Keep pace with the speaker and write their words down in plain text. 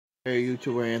Hey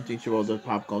YouTuber and teacher of the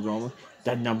pop culture only.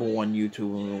 The #1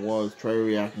 YouTuber in the world is Trey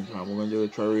reaction time. We're gonna do a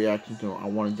Trey reaction to I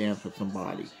Wanna Dance with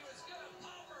Somebody.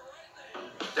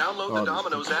 Download the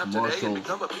Domino's app today and commercials.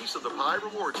 become a piece of the Pie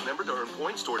Rewards member to earn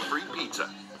points toward free pizza.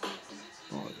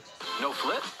 No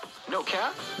flip, no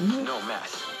cap, no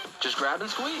mess. Just grab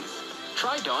and squeeze.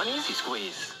 Try Dawn Easy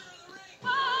Squeeze.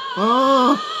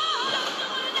 Oh,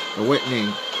 the Whitney,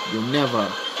 you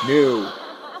never knew.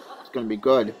 It's gonna be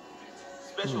good.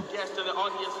 Special guest in the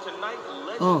audience tonight,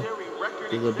 legendary record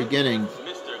the beginning.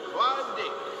 Mr. Clive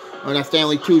Davis. Oh, that's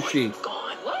Stanley Tucci.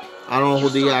 Gone. What? I don't know who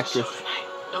the actress.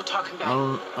 No talking back. I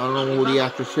don't know who the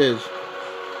actress is.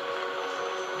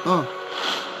 Oh.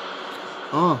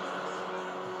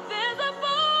 There's a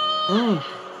boy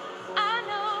I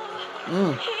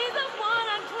know. He's the one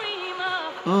I dream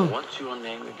of. What's your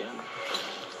name again?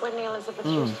 Whitney Elizabeth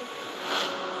Houston.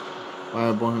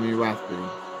 Why Bohemian Rhapsody?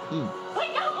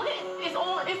 Wait, no, it's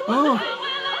on. It's Oh. on.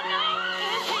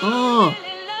 Oh.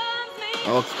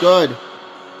 That looks good.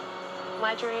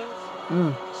 My dreams.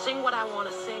 Sing what I want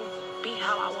to sing. Be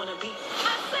how I want to be.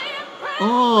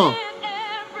 Oh.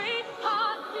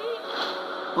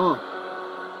 Oh.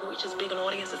 Reach as big an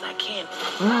audience as I can.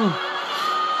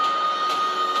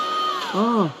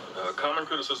 Common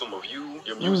criticism of you,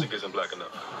 your music isn't black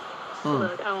enough.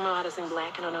 Look, I don't know how to sing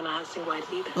black, and I don't know how to sing white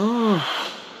either.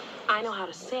 I know how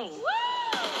to sing.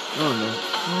 Oh no.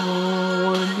 I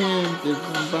wanna dance with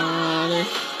somebody.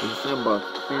 December.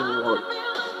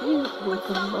 With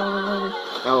somebody.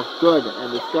 That was good.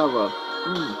 And Discover.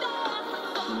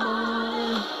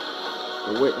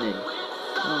 The Whitney.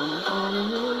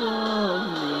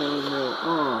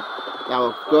 That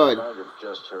was good. I might have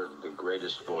just heard the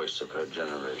greatest voice of her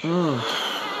generation.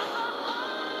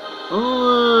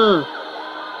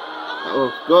 That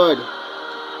was good.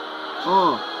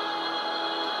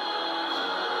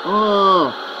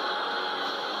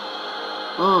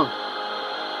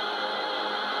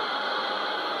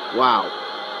 Wow.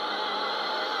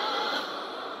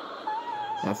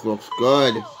 That looks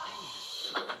good.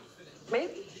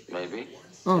 Maybe. Maybe.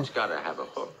 It's gotta have a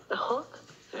hook. The hook?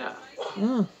 Yeah.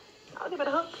 I'll give it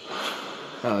a hook.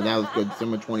 That was good.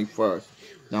 December 21st.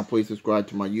 Now please subscribe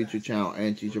to my YouTube channel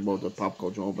and teach about the pop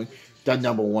culture opening. The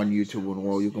 #1 YouTuber in the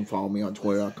world. You can follow me on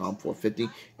Twitter.com/450,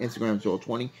 Instagram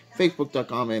 020,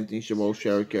 Facebook.com Anthony Chabot.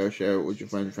 Share it with your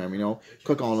friends and family. Know.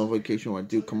 Click on notification when I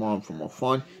do come on for more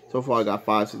fun. So far I got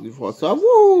 564 subs.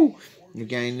 Woo! You're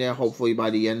getting there. Hopefully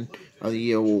by the end of the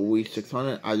year we'll reach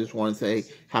 600. I just want to say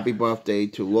happy birthday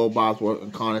to Lil Bosworth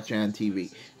and Connor Chan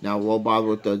TV. Now Lil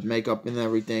Bosworth does makeup and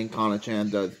everything. Connor Chan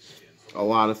does a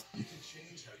lot of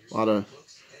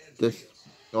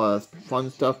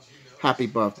fun stuff. Happy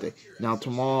birthday. Now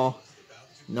tomorrow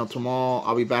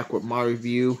I'll be back with my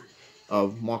review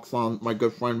of my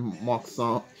good friend Mark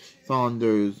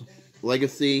Saunders'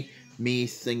 Legacy. Me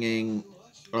singing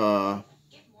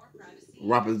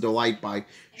Rapper's Delight by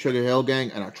Sugar Hill Gang,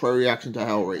 and a Trey reaction to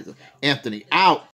Hellraiser. Anthony out!